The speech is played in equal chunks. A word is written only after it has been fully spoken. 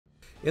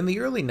In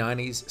the early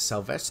 90s,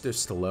 Sylvester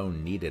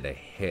Stallone needed a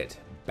hit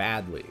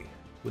badly.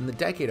 When the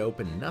decade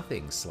opened,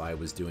 nothing Sly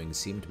was doing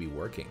seemed to be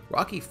working.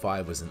 Rocky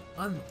V was an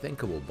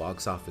unthinkable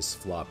box office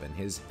flop, and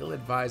his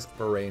ill-advised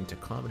foray into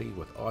comedy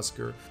with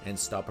Oscar and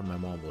Stop or My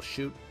Mom Will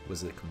Shoot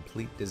was a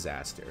complete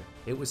disaster.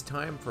 It was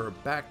time for a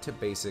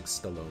back-to-basics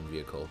Stallone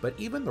vehicle, but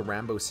even the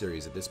Rambo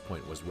series at this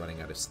point was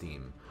running out of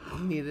steam.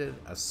 He needed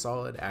a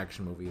solid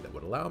action movie that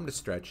would allow him to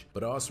stretch,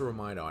 but also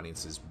remind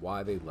audiences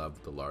why they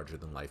loved the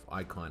larger-than-life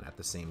icon at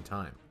the same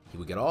time. He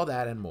would get all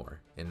that and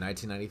more in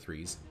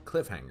 1993's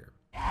Cliffhanger.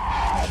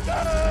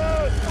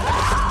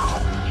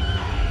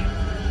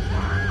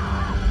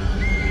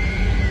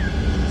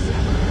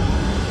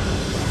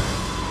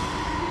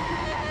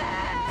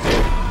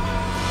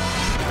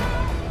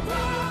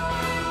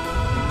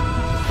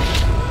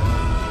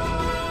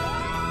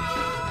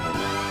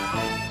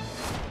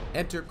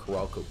 Enter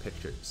Carolco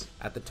Pictures.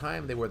 At the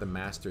time, they were the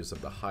masters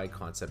of the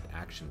high-concept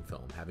action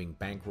film, having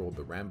bankrolled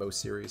the Rambo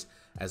series,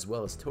 as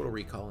well as Total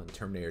Recall and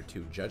Terminator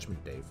 2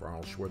 Judgment Day for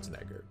Arnold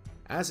Schwarzenegger.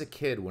 As a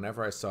kid,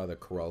 whenever I saw the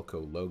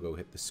Carolco logo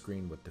hit the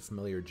screen with the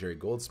familiar Jerry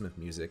Goldsmith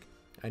music,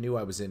 I knew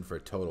I was in for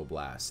a total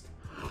blast.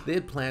 They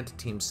had planned to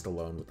team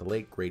Stallone with the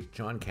late great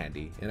John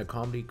Candy in a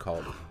comedy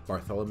called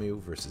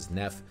Bartholomew vs.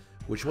 Neff,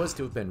 which was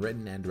to have been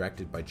written and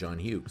directed by John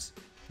Hughes.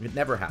 It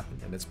never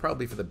happened, and it's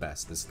probably for the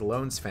best, as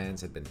Stallone's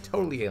fans had been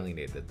totally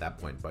alienated at that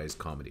point by his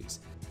comedies.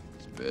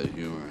 It's bad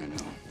humor, I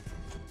know.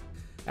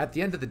 At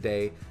the end of the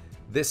day,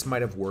 this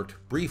might have worked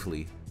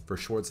briefly for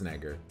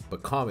Schwarzenegger,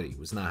 but comedy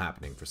was not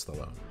happening for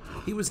Stallone.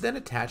 He was then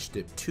attached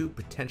to two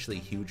potentially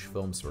huge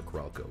films for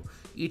Carolco,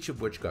 each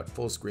of which got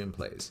full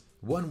screenplays.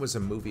 One was a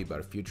movie about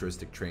a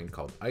futuristic train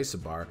called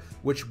Isobar,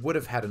 which would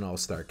have had an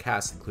all-star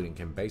cast including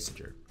Kim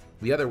Basinger.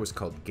 The other was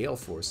called Gale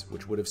Force,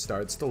 which would have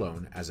starred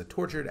Stallone as a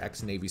tortured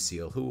ex-Navy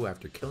SEAL who,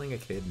 after killing a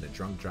kid in a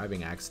drunk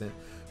driving accident,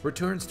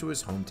 returns to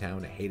his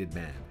hometown a hated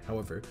man.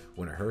 However,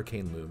 when a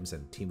hurricane looms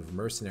and a team of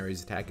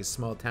mercenaries attack his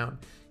small town,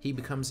 he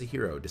becomes a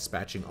hero,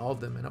 dispatching all of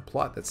them in a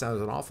plot that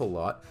sounds an awful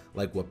lot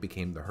like what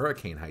became the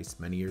hurricane heist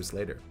many years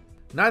later.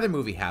 Neither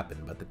movie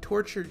happened, but the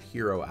tortured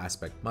hero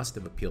aspect must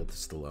have appealed to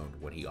Stallone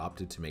when he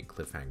opted to make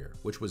Cliffhanger,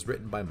 which was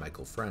written by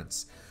Michael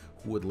Frantz,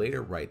 who would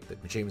later write the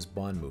James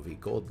Bond movie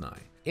Goldeneye.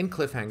 In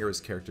Cliffhanger,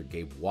 his character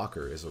Gabe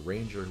Walker is a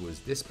ranger who is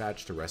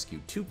dispatched to rescue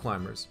two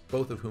climbers,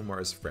 both of whom are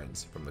his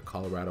friends from the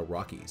Colorado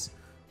Rockies.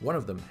 One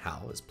of them,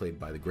 Hal, is played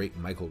by the great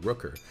Michael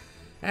Rooker,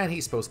 and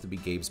he's supposed to be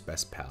Gabe's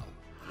best pal.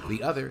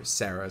 The other,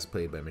 Sarah, is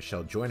played by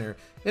Michelle Joyner,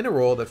 in a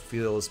role that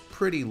feels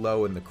pretty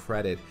low in the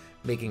credit,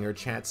 making her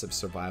chance of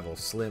survival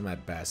slim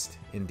at best.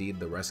 Indeed,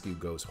 the rescue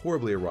goes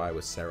horribly awry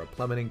with Sarah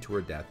plummeting to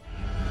her death.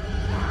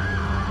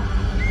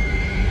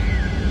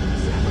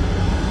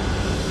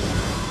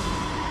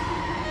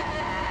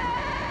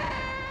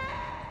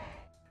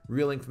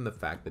 Reeling from the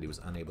fact that he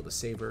was unable to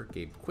save her,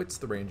 Gabe quits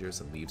the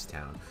Rangers and leaves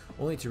town,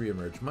 only to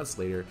reemerge months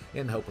later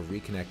in the hope of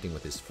reconnecting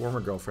with his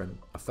former girlfriend,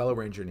 a fellow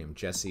Ranger named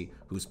Jessie,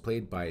 who's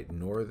played by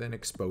Northern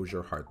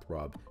Exposure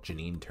heartthrob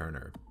Janine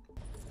Turner.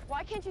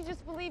 Why can't you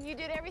just believe you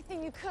did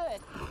everything you could?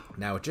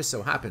 Now, it just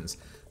so happens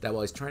that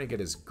while he's trying to get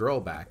his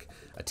girl back,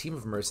 a team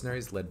of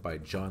mercenaries led by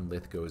John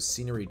Lithgow's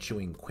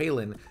scenery-chewing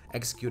Quaylen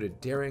execute a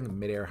daring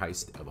mid-air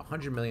heist of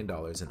 $100 million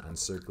in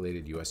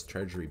uncirculated US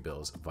Treasury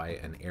bills via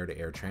an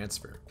air-to-air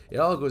transfer. It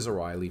all goes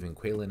awry, leaving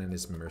Quaylen and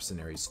his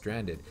mercenaries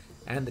stranded,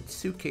 and the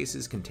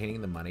suitcases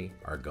containing the money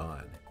are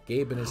gone.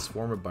 Gabe and his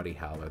former buddy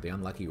Hal are the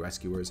unlucky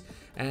rescuers,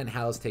 and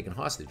Hal is taken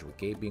hostage, with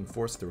Gabe being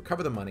forced to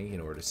recover the money in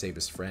order to save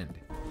his friend.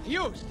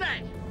 You,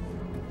 stay!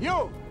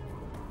 You!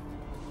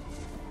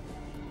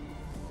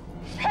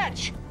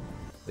 Fetch!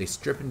 They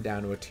strip him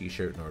down to a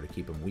t-shirt in order to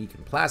keep him weak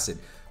and placid,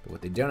 but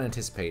what they don't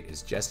anticipate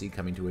is Jessie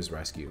coming to his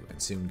rescue, and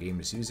soon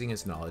Gabe is using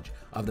his knowledge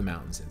of the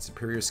mountains and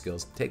superior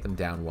skills to take them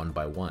down one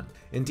by one.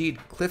 Indeed,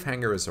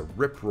 Cliffhanger is a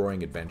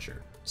rip-roaring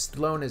adventure.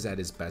 Stallone is at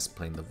his best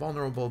playing the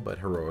vulnerable but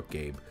heroic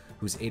Gabe,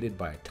 who's aided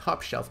by a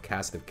top-shelf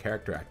cast of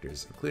character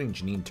actors, including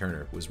Janine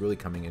Turner, who was really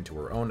coming into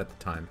her own at the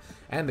time,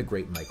 and the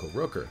great Michael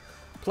Rooker.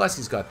 Plus,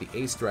 he's got the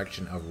ace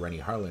direction of Renny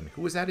Harlin,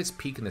 who was at his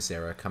peak in this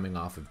era, coming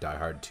off of Die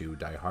Hard 2,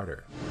 Die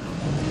Harder.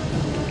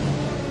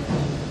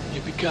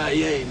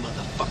 Yippee-ki-yay,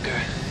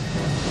 motherfucker.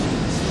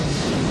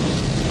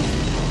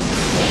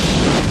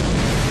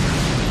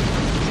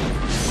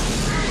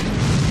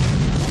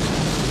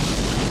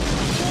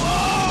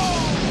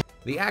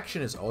 The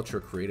action is ultra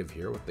creative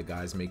here, with the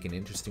guys making an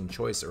interesting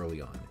choice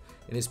early on.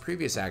 In his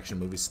previous action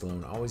movies,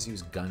 Stallone always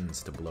used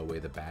guns to blow away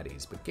the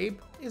baddies, but Gabe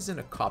isn't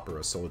a cop or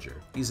a soldier.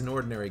 He's an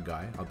ordinary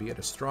guy, albeit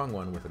a strong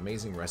one with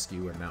amazing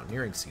rescue and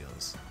mountaineering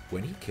skills.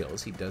 When he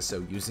kills, he does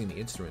so using the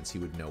instruments he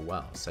would know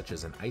well, such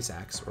as an ice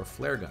axe or a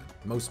flare gun.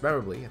 Most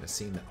memorably, in a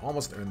scene that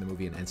almost earned the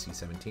movie an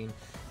NC-17,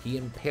 he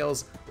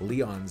impales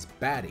Leon's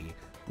baddie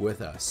with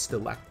a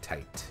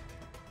stalactite.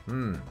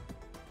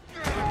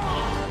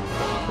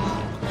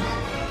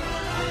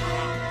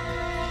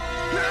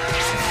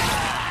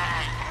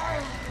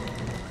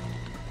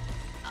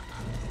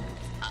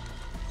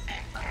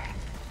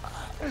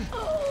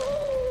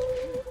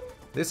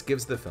 This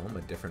gives the film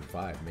a different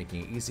vibe,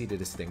 making it easy to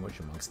distinguish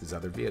amongst his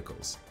other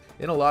vehicles.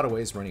 In a lot of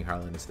ways, Renny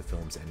Harlin is the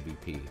film's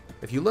MVP.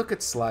 If you look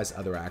at Sly's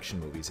other action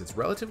movies, it's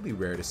relatively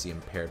rare to see him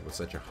paired with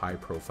such a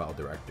high-profile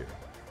director.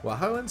 While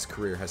Harlin's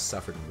career has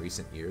suffered in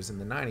recent years, in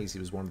the 90s he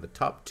was one of the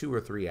top 2 or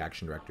 3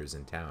 action directors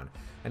in town,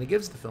 and he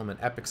gives the film an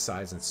epic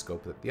size and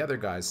scope that the other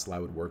guys Sly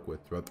would work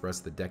with throughout the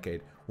rest of the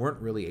decade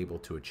weren't really able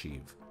to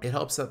achieve. It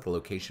helps that the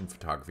location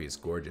photography is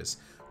gorgeous,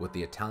 with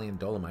the Italian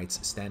Dolomites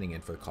standing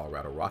in for the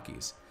Colorado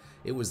Rockies.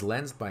 It was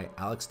lensed by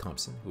Alex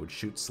Thompson, who would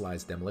shoot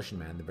Sly's Demolition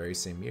Man the very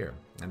same year,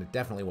 and it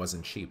definitely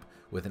wasn't cheap,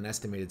 with an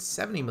estimated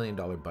 $70 million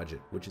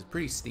budget, which is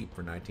pretty steep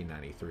for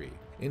 1993.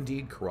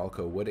 Indeed,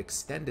 Carolco would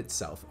extend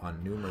itself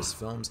on numerous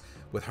films,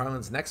 with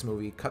Harlin's next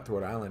movie,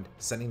 Cutthroat Island,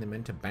 sending them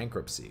into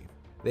bankruptcy.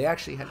 They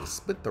actually had to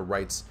split the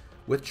rights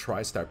with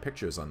TriStar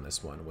Pictures on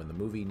this one when the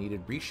movie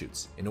needed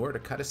reshoots in order to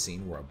cut a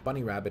scene where a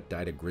bunny rabbit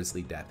died a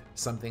grisly death,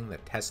 something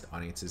that test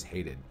audiences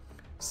hated.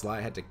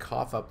 Sly had to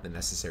cough up the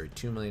necessary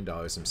 $2 million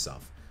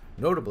himself.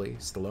 Notably,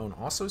 Stallone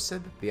also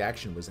said that the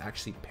action was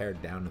actually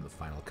pared down in the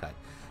final cut,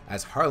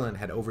 as Harlin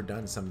had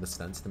overdone some of the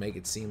stunts to make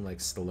it seem like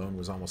Stallone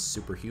was almost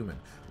superhuman,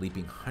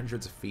 leaping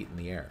hundreds of feet in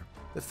the air.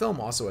 The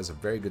film also has a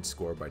very good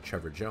score by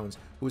Trevor Jones,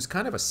 who was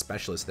kind of a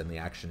specialist in the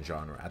action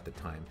genre at the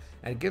time,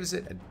 and it gives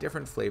it a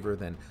different flavor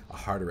than a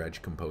harder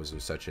edge composer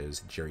such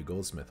as Jerry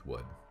Goldsmith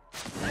would.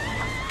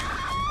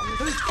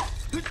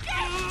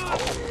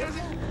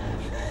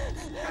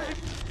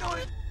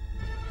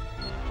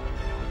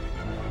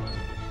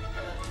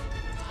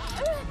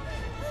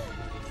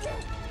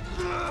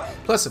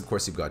 Plus, of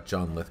course, you've got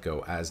John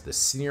Lithgow as the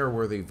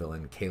sneer-worthy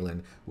villain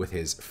Kalen with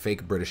his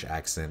fake British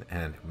accent,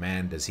 and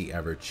man, does he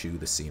ever chew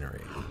the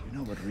scenery. You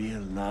know what real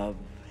love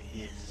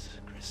is,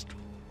 Crystal?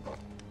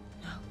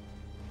 No.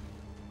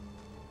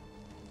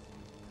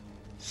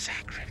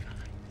 Sacrifice.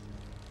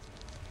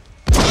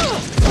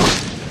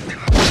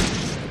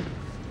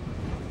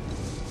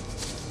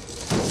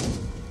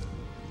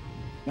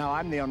 Now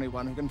I'm the only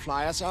one who can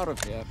fly us out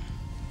of here.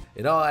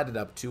 It all added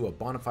up to a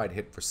bona fide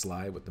hit for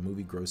Sly, with the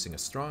movie grossing a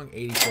strong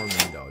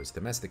 $84 million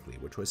domestically,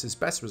 which was his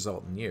best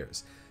result in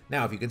years.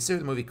 Now, if you consider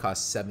the movie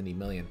cost $70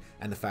 million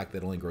and the fact that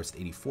it only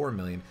grossed $84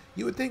 million,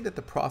 you would think that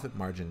the profit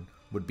margin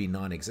would be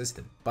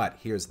non-existent. But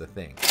here's the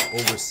thing.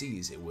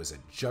 Overseas, it was a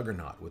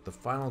juggernaut, with the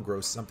final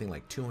gross something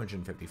like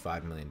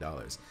 $255 million,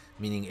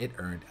 meaning it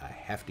earned a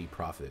hefty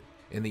profit.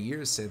 In the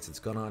years since, it's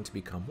gone on to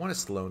become one of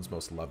Stallone's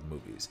most loved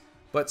movies.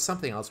 But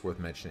something else worth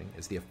mentioning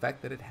is the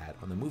effect that it had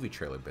on the movie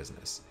trailer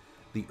business.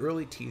 The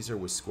early teaser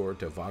was scored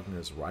to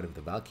Wagner's Ride of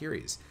the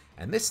Valkyries,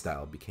 and this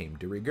style became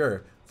de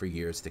rigueur for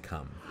years to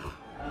come.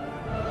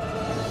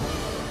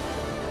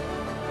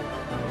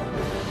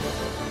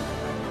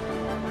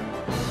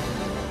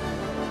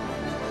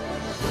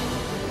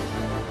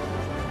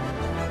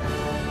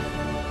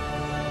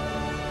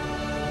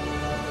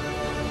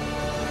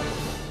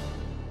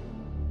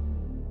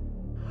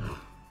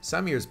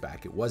 Some years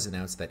back, it was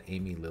announced that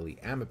Amy Lily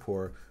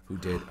Amirpour, who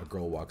did A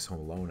Girl Walks Home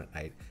Alone at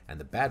Night and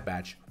The Bad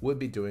Batch, would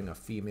be doing a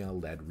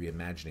female-led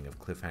reimagining of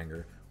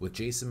Cliffhanger with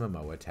Jason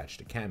Momoa attached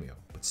to cameo.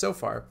 But so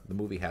far, the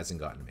movie hasn't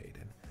gotten made,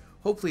 and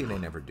hopefully they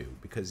never do,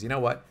 because you know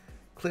what?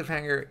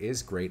 Cliffhanger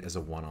is great as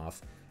a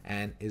one-off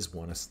and is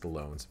one of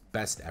Stallone's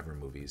best ever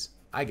movies.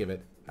 I give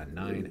it a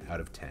 9 out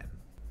of 10.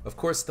 Of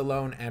course,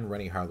 Stallone and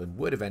Renny Harlin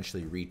would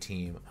eventually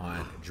re-team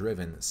on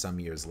Driven some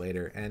years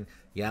later, and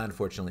yeah,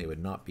 unfortunately it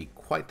would not be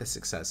quite the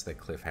success that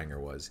Cliffhanger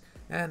was,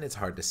 and it's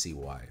hard to see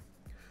why.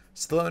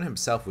 Stallone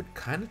himself would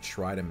kind of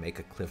try to make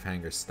a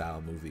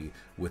Cliffhanger-style movie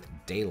with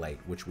Daylight,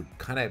 which would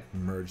kind of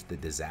merge the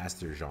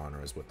disaster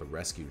genres with the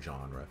rescue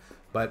genre,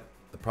 but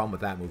the problem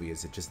with that movie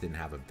is it just didn't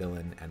have a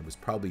villain and was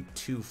probably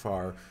too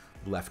far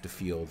left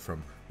afield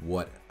from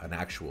what an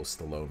actual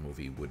Stallone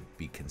movie would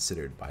be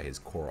considered by his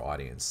core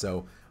audience.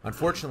 So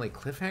unfortunately,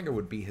 Cliffhanger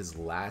would be his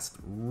last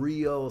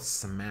real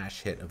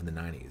smash hit of the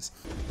 90s.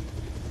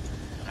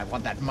 I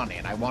want that money,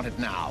 and I want it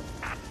now.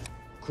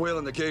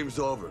 Quaylen, the game's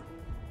over.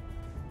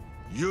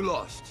 You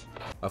lost.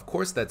 Of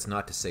course, that's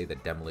not to say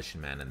that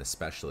Demolition Man and The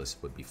Specialist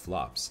would be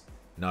flops.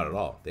 Not at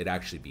all. They'd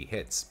actually be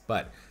hits,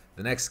 but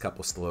the next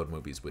couple Stallone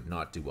movies would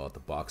not do well at the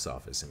box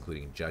office,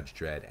 including Judge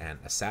Dredd and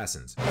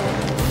Assassins.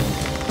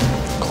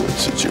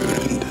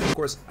 Of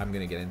course, I'm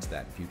going to get into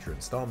that in future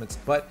installments,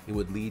 but it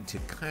would lead to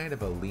kind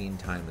of a lean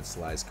time in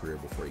Sly's career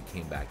before he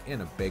came back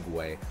in a big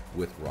way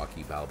with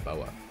Rocky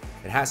Balboa.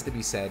 It has to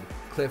be said,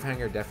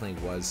 Cliffhanger definitely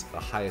was the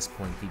highest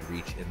point he'd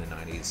reach in the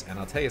 90s, and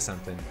I'll tell you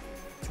something,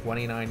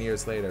 29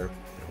 years later,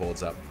 it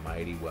holds up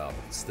mighty well.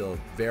 It's still a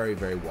very,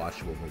 very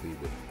watchable movie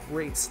with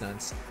great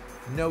stunts,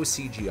 no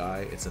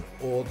CGI. It's an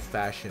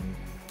old-fashioned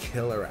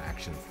killer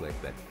action flick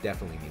that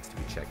definitely needs to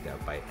be checked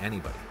out by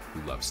anybody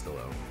who loves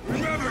Stallone.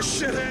 Remember,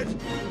 shithead!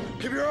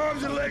 Keep your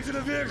arms and legs in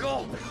the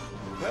vehicle!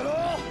 And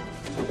all...